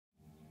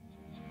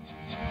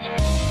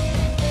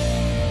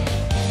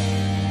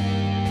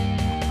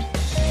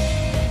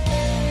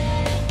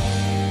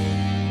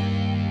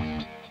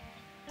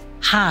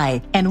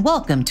Hi, and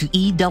welcome to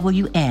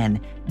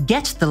EWN.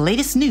 Get the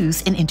latest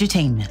news in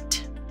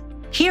entertainment.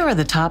 Here are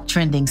the top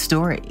trending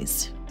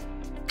stories.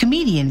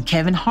 Comedian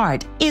Kevin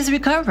Hart is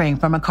recovering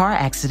from a car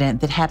accident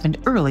that happened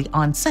early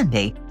on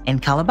Sunday in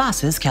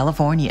Calabasas,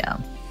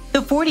 California.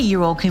 The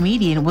 40-year-old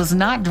comedian was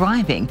not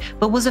driving,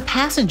 but was a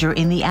passenger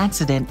in the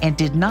accident and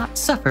did not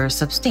suffer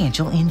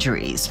substantial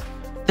injuries.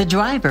 The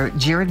driver,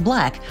 Jared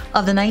Black,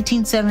 of the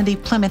 1970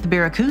 Plymouth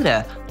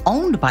Barracuda,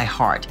 owned by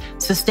Hart,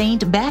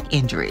 sustained back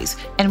injuries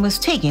and was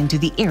taken to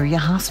the area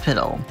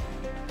hospital.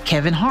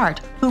 Kevin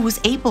Hart, who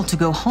was able to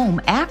go home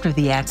after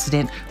the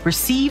accident,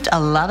 received a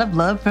lot of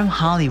love from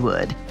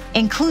Hollywood,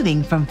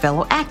 including from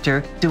fellow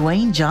actor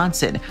Dwayne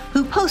Johnson,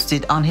 who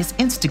posted on his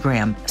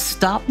Instagram,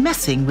 "Stop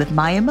messing with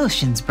my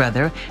emotions,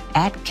 brother,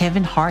 at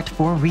Kevin Hart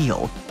for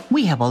real.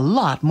 We have a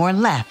lot more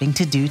laughing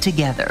to do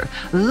together.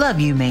 Love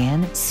you,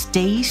 man.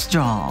 Stay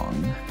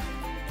strong."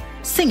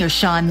 Singer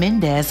Shawn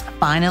Mendez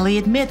finally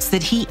admits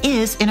that he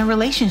is in a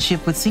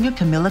relationship with singer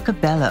Camila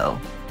Cabello.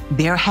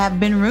 There have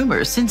been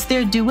rumors since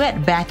their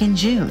duet back in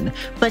June,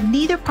 but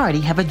neither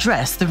party have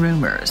addressed the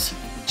rumors.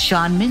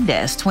 Shawn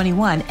Mendez,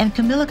 21, and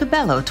Camila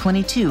Cabello,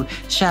 22,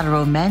 shot a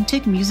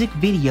romantic music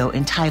video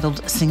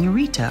entitled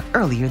Señorita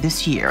earlier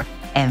this year,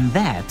 and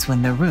that's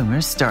when the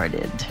rumors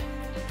started.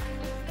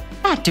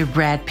 Actor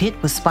Brad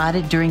Pitt was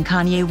spotted during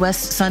Kanye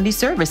West's Sunday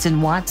service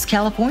in Watts,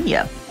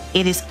 California.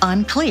 It is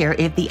unclear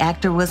if the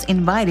actor was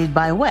invited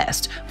by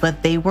West,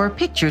 but they were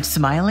pictured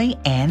smiling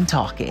and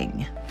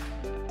talking.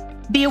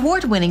 The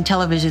award-winning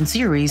television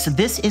series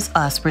This Is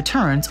Us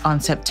returns on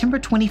September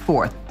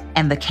 24th,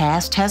 and the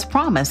cast has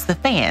promised the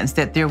fans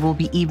that there will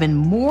be even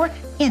more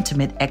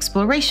intimate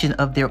exploration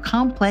of their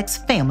complex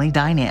family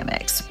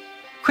dynamics.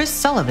 Chris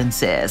Sullivan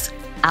says,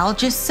 "I'll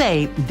just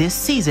say this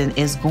season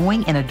is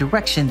going in a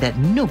direction that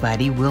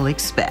nobody will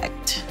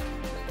expect."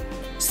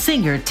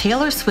 Singer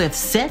Taylor Swift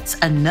sets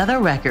another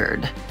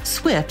record.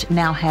 Swift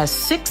now has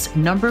 6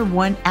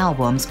 #1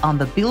 albums on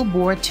the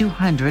Billboard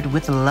 200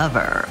 with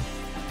Lover.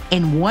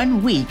 In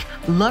 1 week,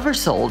 Lover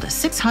sold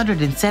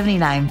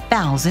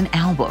 679,000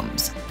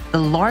 albums, the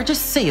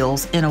largest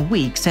sales in a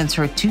week since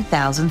her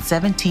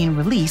 2017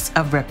 release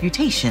of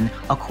Reputation,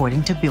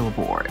 according to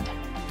Billboard.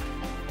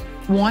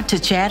 Want to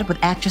chat with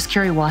actress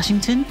Kerry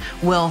Washington?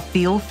 Well,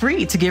 feel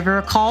free to give her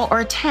a call or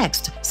a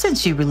text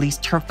since she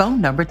released her phone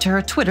number to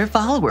her Twitter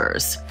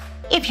followers.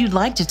 If you'd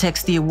like to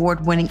text the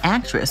award-winning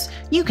actress,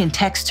 you can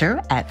text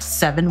her at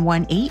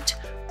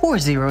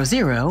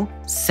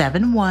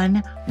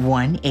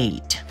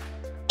 718-400-7118.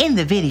 In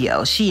the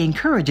video, she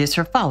encourages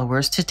her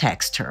followers to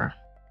text her.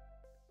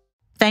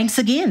 Thanks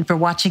again for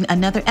watching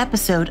another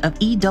episode of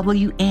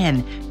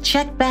EWN.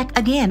 Check back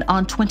again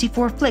on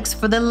 24 Flicks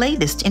for the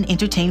latest in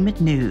entertainment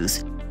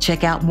news.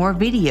 Check out more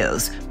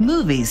videos,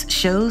 movies,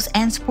 shows,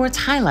 and sports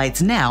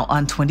highlights now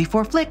on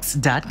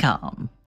 24flix.com.